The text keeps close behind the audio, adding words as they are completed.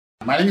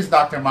My name is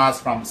Dr. Mas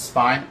from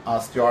Spine,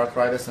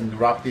 OsteoArthritis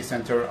Neuropathy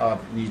Center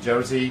of New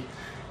Jersey.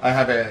 I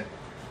have a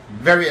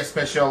very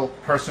special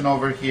person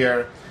over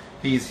here.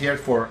 He's here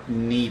for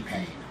knee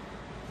pain.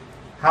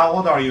 How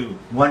old are you?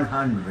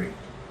 100.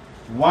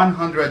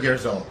 100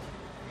 years old.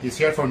 He's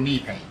here for knee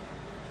pain.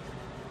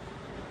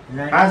 And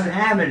I don't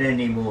have it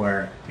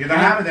anymore. You don't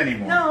have it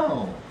anymore?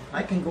 No.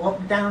 I can go up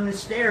and down the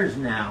stairs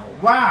now.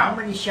 Wow. How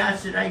many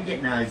shots did I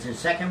get now? Is the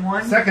second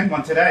one? Second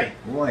one today.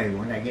 Boy,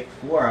 when I get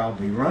 4, I'll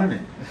be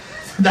running.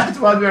 That's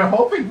what we're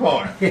hoping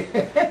for.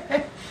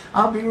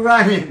 I'll be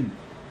running.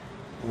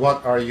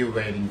 What are you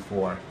waiting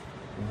for?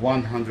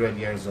 100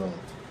 years old.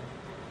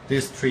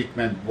 This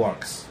treatment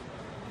works.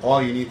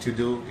 All you need to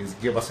do is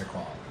give us a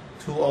call.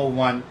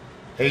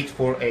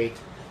 201-848-8000.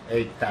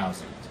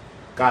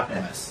 God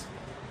bless.